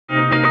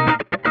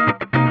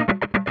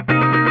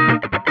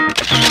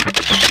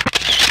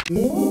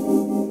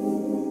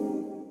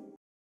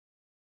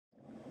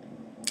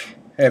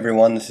Hey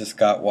everyone, this is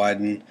Scott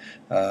Wyden.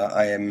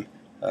 I am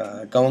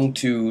going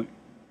to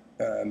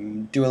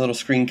do a little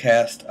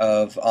screencast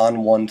of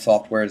onOne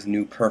Software's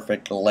new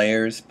Perfect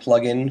Layers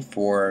plugin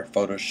for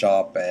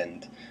Photoshop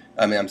and,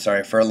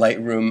 for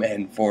Lightroom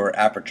and for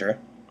Aperture.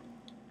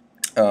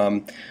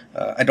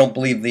 I don't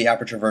believe the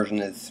Aperture version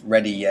is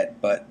ready yet,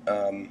 but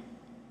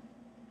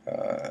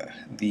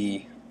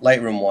the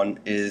Lightroom one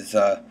is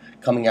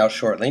coming out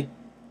shortly,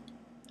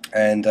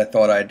 and I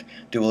thought I'd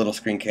do a little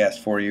screencast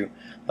for you.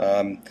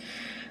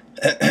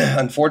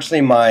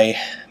 Unfortunately, my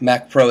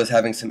Mac Pro is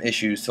having some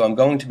issues, so I'm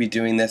going to be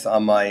doing this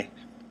on my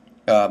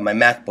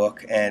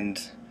MacBook, and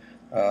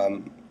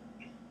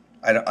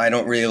I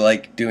don't really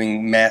like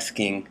doing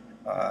masking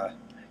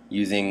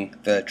using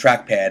the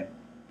trackpad.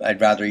 I'd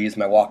rather use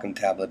my Wacom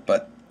tablet,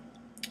 but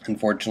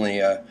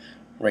unfortunately,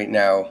 right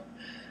now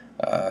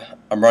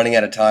I'm running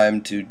out of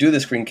time to do the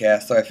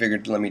screencast, so I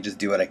figured let me just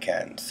do what I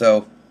can.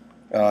 So,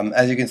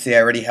 as you can see,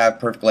 I already have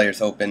Perfect Layers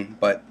open,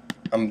 but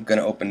I'm going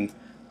to open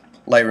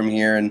Lightroom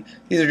here, and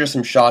these are just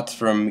some shots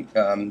from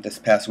this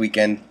past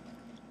weekend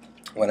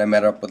when I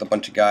met up with a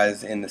bunch of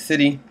guys in the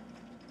city.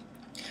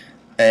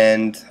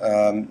 And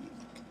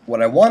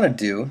what I want to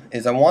do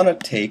is I want to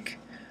take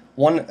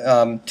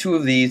two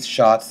of these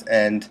shots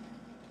and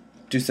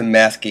do some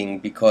masking,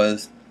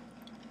 because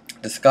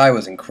the sky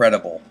was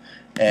incredible,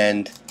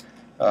 and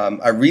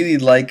I really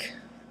like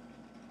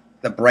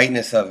the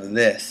brightness of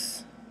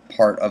this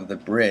part of the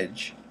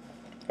bridge,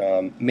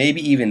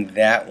 maybe even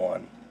that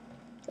one.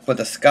 But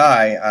the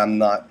sky I'm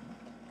not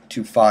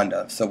too fond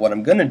of. So what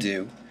I'm going to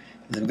do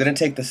is I'm going to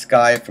take the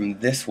sky from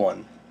this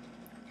one,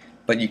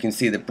 but you can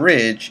see the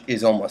bridge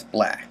is almost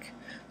black.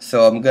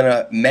 So I'm going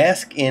to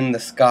mask in the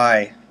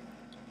sky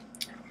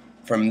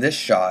from this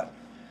shot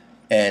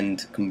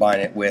and combine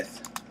it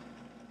with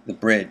the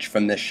bridge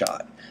from this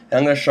shot. And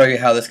I'm going to show you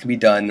how this can be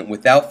done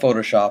without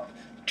Photoshop,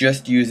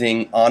 just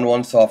using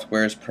onOne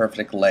Software's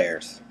Perfect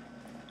Layers.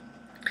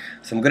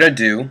 So I'm going to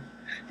do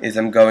is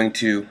I'm going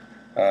to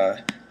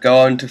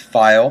go into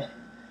File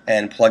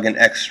and plug in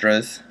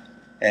Extras,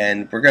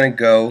 and we're going to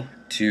go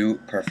to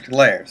Perfect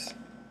Layers.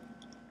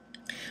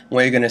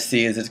 What you're going to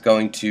see is it's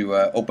going to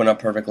open up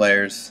Perfect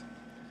Layers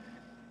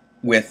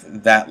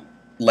with that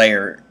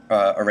layer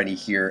already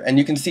here, and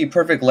you can see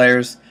Perfect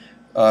Layers.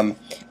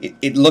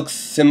 It looks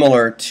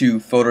similar to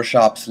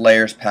Photoshop's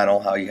Layers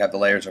panel, how you have the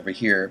layers over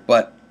here,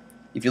 but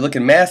if you look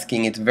at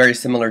masking, it's very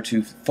similar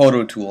to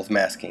Photo Tools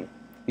masking.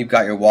 You've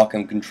got your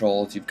Wacom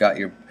controls, you've got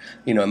your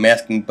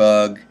masking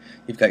bug,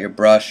 you've got your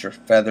brush or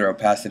feather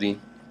opacity.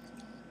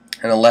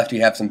 On the left you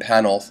have some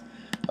panels.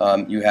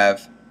 You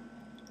have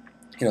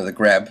the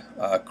grab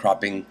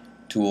cropping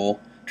tool,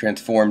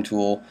 transform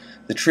tool,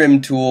 the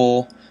trim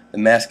tool, the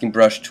masking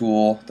brush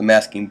tool, the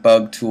masking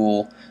bug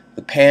tool,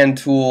 the pan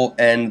tool,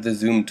 and the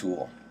zoom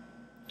tool.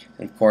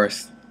 And of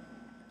course,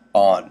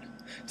 on.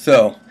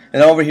 So,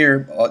 and over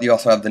here you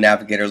also have the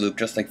navigator loop,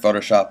 just like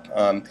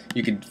Photoshop.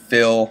 You can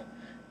fill,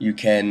 you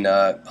can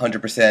 100%,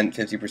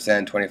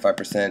 50%,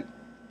 25%.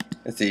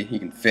 Let's see, you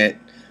can fit.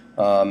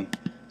 So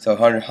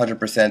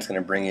 100% is going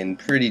to bring in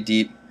pretty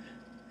deep,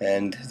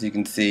 and as you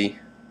can see,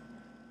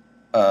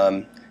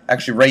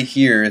 actually right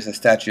here is the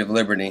Statue of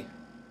Liberty.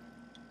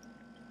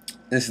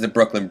 This is the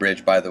Brooklyn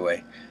Bridge, by the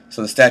way.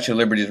 So the Statue of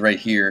Liberty is right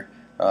here.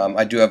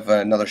 I do have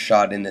another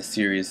shot in this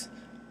series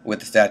with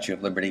the Statue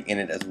of Liberty in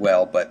it as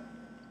well, but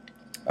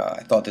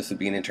I thought this would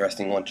be an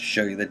interesting one to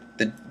show you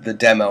the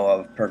demo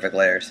of Perfect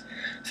Layers.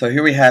 So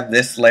here we have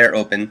this layer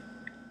open,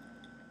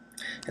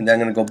 and then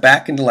I'm going to go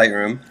back into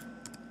Lightroom,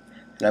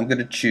 and I'm going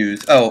to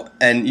choose,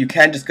 and you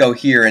can just go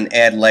here and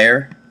add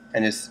layer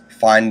and just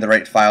find the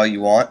right file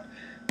you want,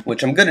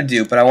 which I'm going to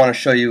do, but I want to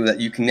show you that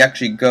you can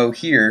actually go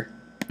here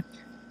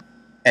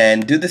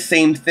and do the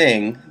same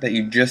thing that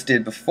you just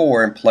did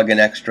before and plug in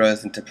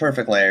extras into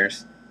Perfect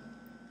Layers,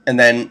 and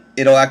then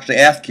it'll actually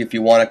ask you if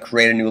you want to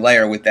create a new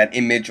layer with that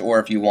image, or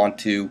if you want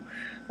to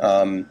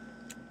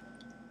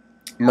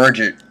merge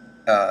it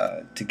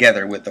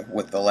together with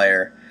the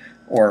layer,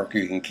 or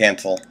you can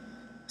cancel.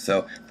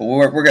 So, but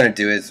what we're going to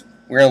do is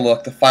we're going to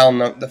look. The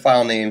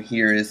file name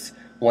here is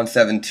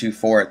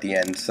 1724 at the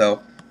end.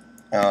 So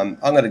I'm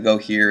going to go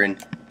here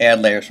and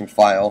add layers from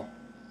File.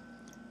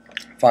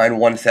 Find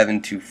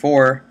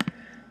 1724.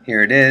 Here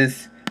it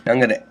is. I'm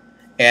going to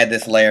add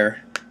this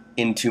layer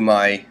into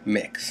my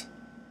mix.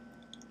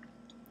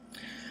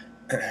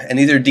 And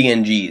these are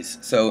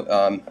DNGs.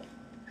 So,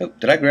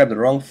 did I grab the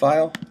wrong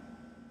file?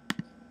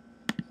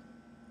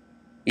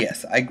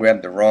 Yes, I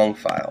grabbed the wrong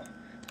file.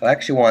 So I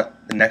actually want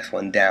the next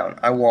one down.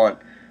 I want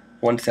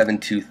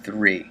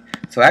 1723.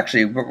 So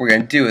actually what we're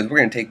going to do is we're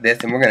going to take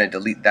this and we're going to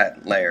delete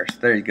that layer. So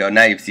there you go.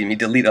 Now you've seen me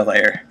delete a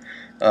layer.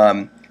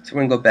 So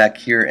we're going to go back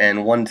here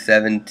and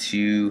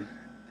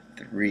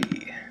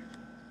 1723.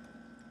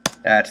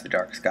 That's the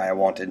dark sky I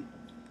wanted.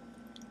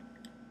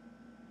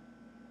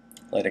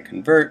 Let it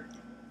convert.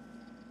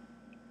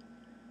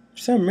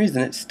 For some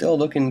reason it's still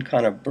looking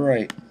kind of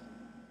bright.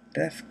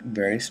 That's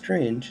very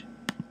strange.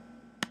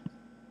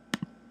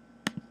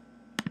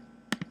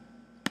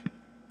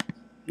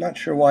 Not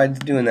sure why it's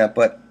doing that,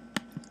 but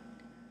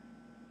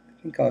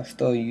think I'll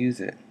still use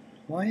it.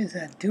 Why is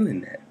that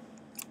doing that?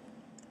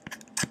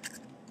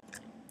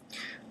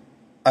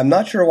 I'm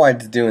not sure why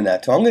it's doing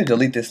that, so I'm going to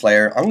delete this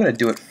layer. I'm going to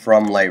do it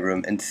from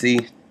Lightroom and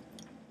see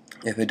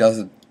if it does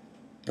it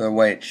the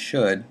way it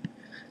should.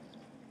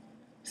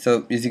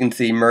 So as you can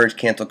see, merge,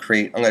 cancel,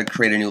 create. I'm going to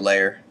create a new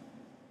layer.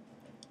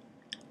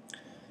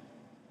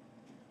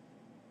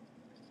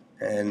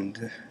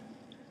 And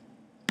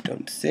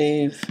don't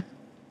save.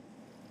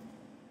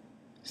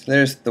 So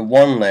there's the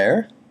one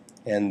layer,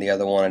 and the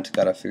other one I just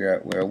got to figure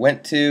out where it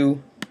went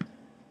to.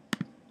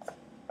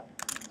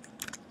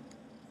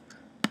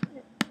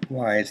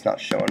 Why it's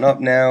not showing up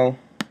now.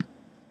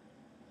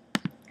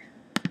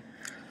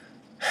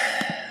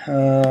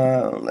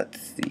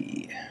 Let's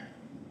see.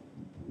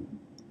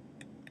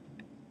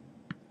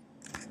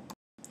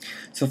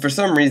 So for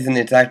some reason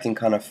it's acting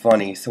kind of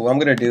funny. So what I'm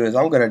going to do is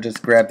I'm going to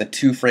just grab the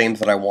 2 frames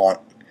that I want,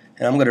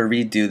 and I'm going to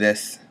redo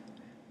this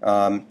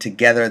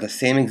together at the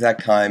same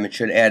exact time. It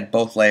should add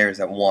both layers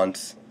at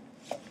once.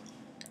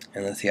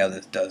 And let's see how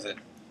this does it.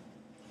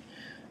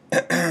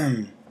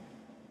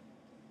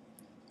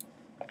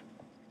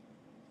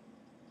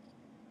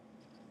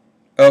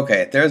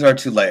 Okay, there's our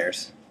 2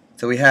 layers.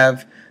 So we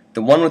have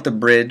the one with the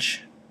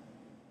bridge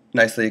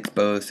nicely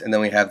exposed, and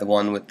then we have the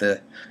one with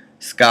the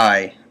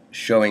sky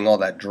showing all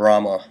that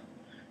drama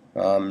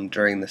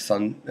during the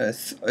sun.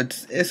 This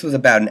was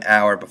about an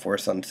hour before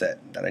sunset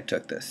that I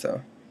took this.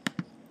 So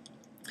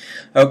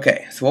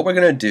okay, so what we're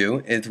going to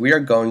do is we are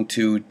going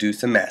to do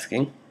some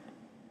masking.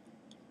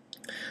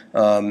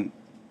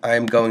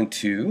 I'm going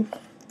to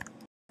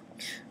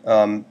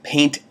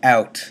paint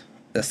out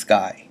the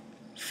sky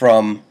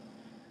from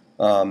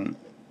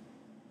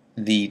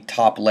the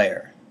top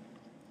layer,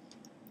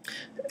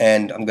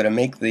 and I'm going to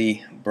make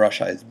the brush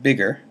size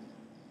bigger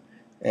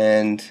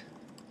and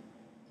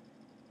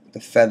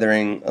the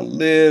feathering a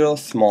little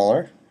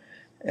smaller,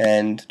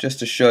 and just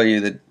to show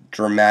you the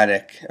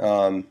dramatic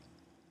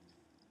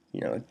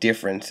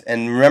difference.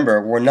 And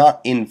remember, we're not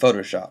in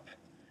Photoshop,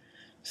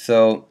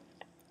 so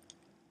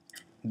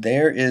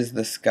there is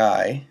the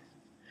sky,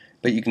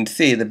 but you can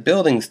see the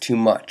building's too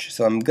much.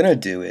 So what I'm gonna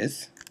do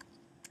is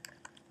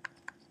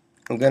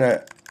I'm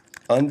gonna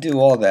undo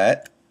all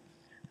that,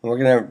 and we're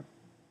gonna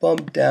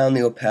bump down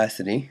the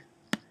opacity,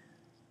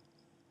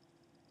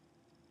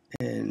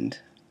 and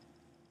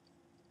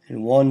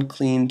in one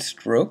clean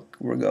stroke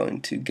we're going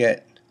to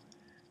get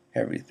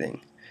everything.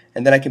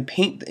 And then I can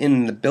paint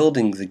in the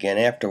buildings again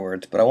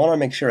afterwards, but I want to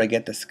make sure I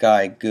get the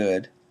sky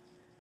good.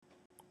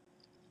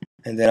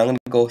 And then I'm going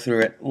to go through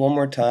it one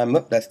more time.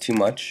 Oh, that's too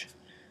much.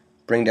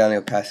 Bring down the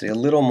opacity a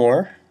little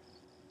more.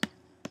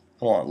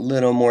 I want a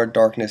little more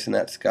darkness in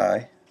that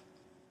sky.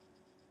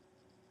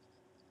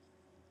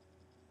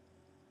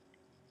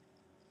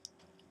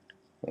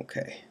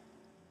 Okay.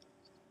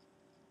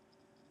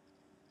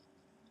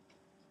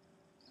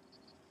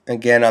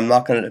 Again, I'm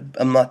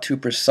not too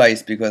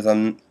precise because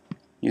I'm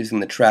using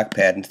the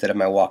trackpad instead of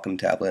my Wacom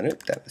tablet.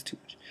 Oop, that was too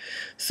much.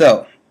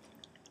 So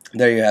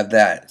there you have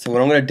that. So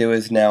what I'm going to do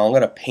is now I'm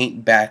going to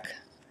paint back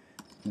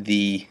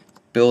the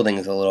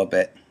buildings a little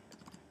bit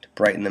to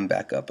brighten them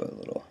back up a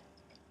little.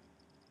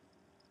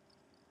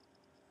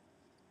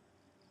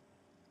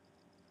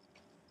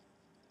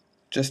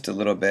 Just a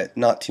little bit,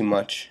 not too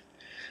much.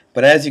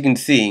 But as you can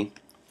see,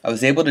 I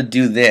was able to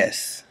do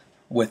this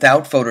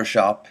without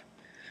Photoshop.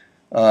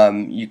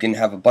 You can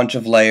have a bunch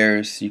of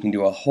layers. You can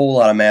do a whole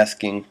lot of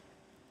masking.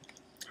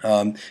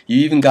 You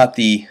even got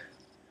the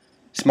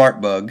smart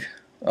bug,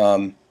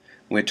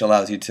 which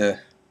allows you to,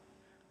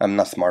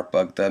 not smart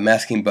bug, the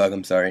masking bug,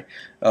 I'm sorry,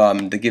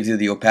 that gives you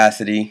the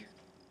opacity,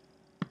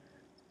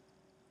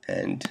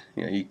 and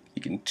you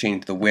can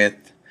change the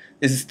width.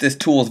 This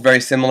tool is very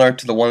similar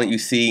to the one that you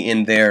see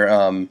in their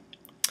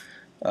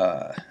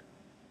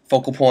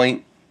focal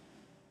point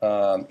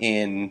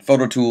in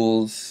Photo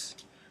Tools,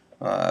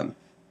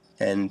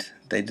 and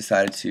they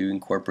decided to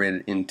incorporate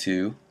it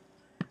into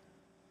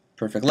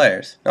Perfect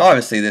Layers. Now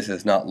obviously this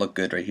does not look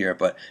good right here,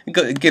 but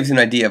it gives you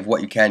an idea of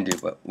what you can do.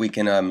 But we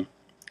can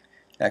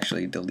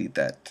actually delete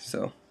that.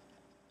 So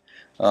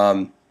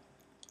there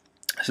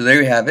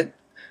you have it.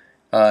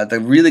 The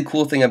really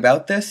cool thing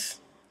about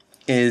this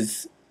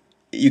is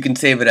you can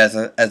save it as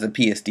a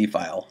PSD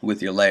file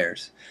with your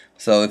layers.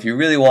 So if you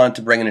really wanted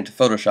to bring it into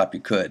Photoshop, you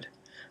could.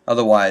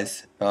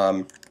 Otherwise,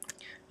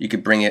 you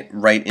could bring it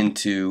right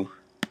into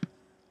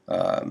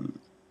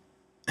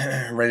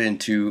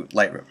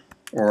Lightroom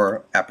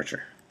or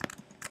Aperture.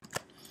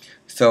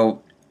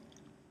 So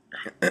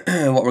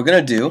what we're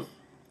going to do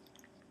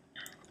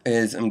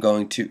is I'm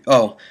going to,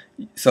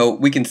 so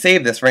we can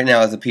save this right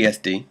now as a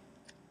PSD.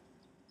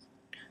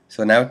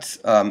 So now it's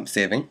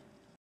saving.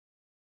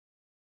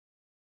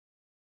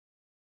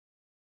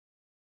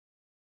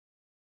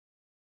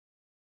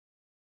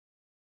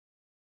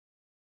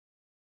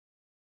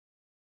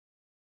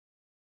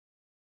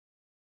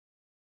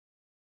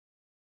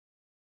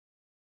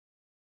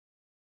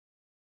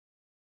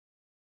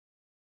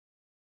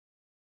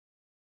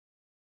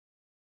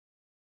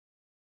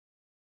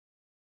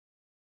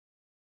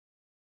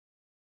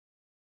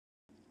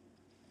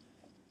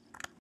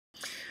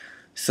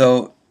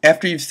 So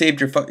after you've saved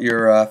your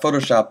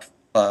Photoshop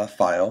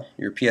file,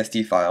 your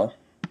PSD file,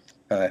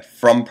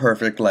 from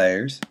Perfect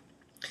Layers,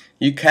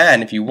 you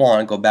can, if you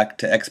want, go back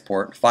to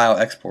export, file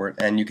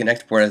export, and you can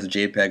export as a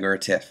JPEG or a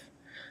TIFF.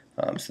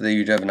 So that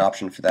you do have an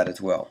option for that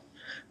as well.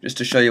 Just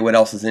to show you what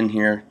else is in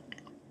here,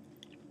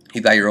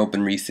 you've got your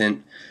open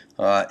recent,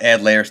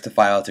 add layers to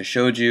file as I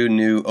showed you,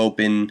 new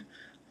open,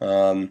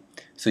 so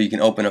you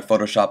can open a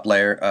Photoshop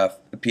layer, a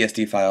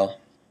PSD file,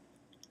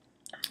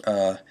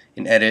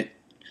 in edit,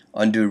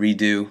 undo,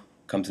 redo,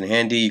 comes in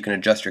handy. You can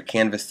adjust your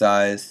canvas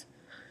size,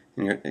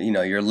 and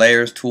your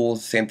layers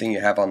tools, same thing you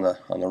have on the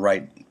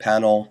right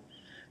panel.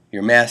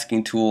 Your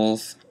masking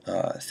tools,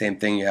 same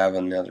thing you have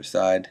on the other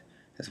side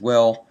as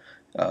well.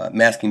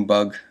 Masking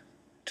bug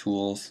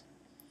tools,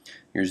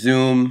 your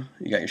zoom,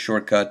 you got your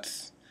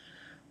shortcuts,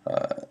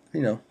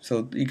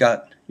 so you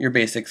got your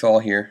basics all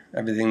here,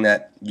 everything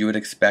that you would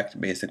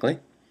expect basically.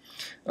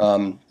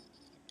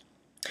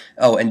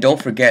 Oh, and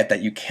don't forget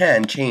that you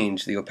can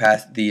change the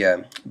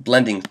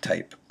blending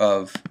type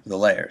of the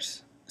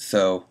layers.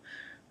 So,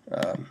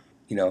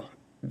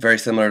 very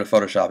similar to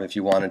Photoshop if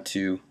you wanted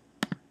to,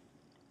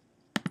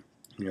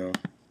 do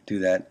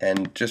that.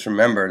 And just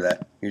remember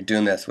that you're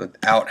doing this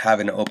without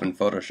having to open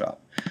Photoshop.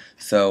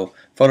 So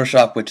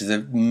Photoshop, which is a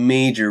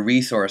major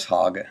resource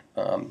hog,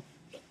 when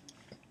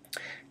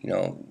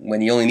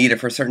you only need it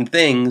for certain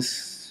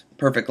things,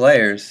 Perfect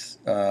Layers,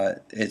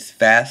 it's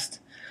fast,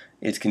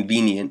 it's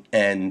convenient,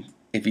 and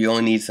if you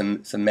only need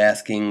some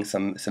masking,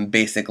 some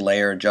basic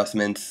layer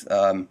adjustments,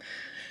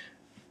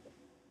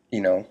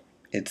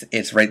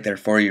 it's right there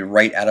for you,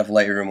 right out of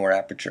Lightroom or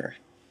Aperture.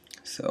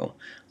 So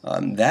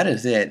that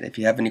is it. If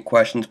you have any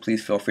questions,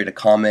 please feel free to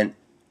comment,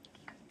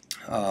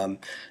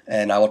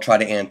 and I will try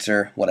to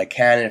answer what I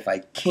can. And if I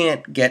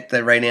can't get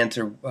the right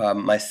answer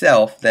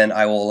myself, then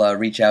I will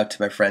reach out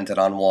to my friends at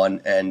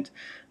onOne, and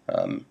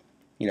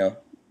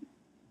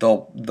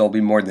they'll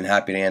be more than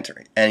happy to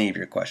answer any of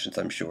your questions,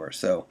 I'm sure.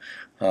 So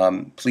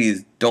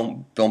please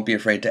don't be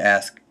afraid to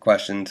ask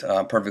questions.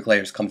 Perfect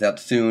Layers comes out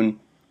soon.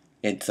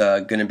 It's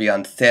going to be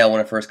on sale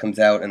when it first comes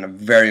out, and a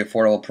very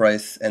affordable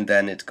price, and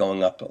then it's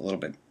going up a little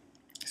bit.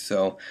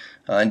 So,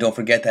 and don't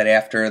forget that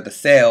after the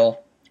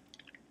sale,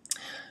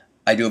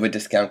 I do have a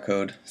discount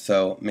code.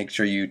 So make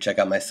sure you check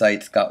out my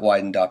site,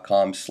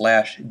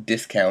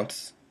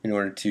 scottwyden.com/discounts, in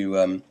order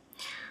to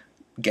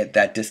get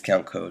that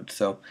discount code.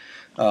 So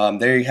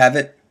there you have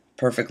it.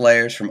 Perfect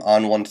Layers from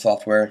onOne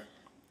software.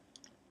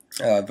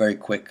 Very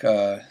quick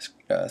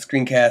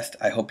screencast.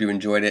 I hope you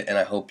enjoyed it, and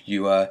I hope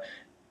you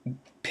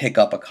pick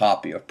up a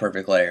copy of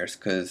Perfect Layers,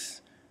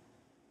 because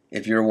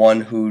if you're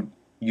one who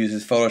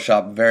uses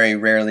Photoshop very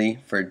rarely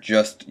for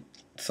just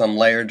some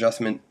layer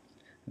adjustment,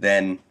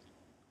 then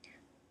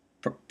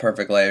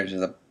Perfect Layers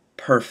is a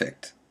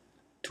perfect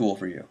tool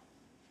for you.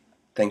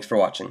 Thanks for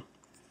watching.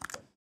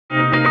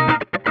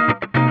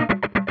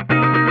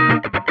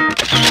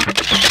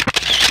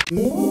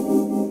 Yeah.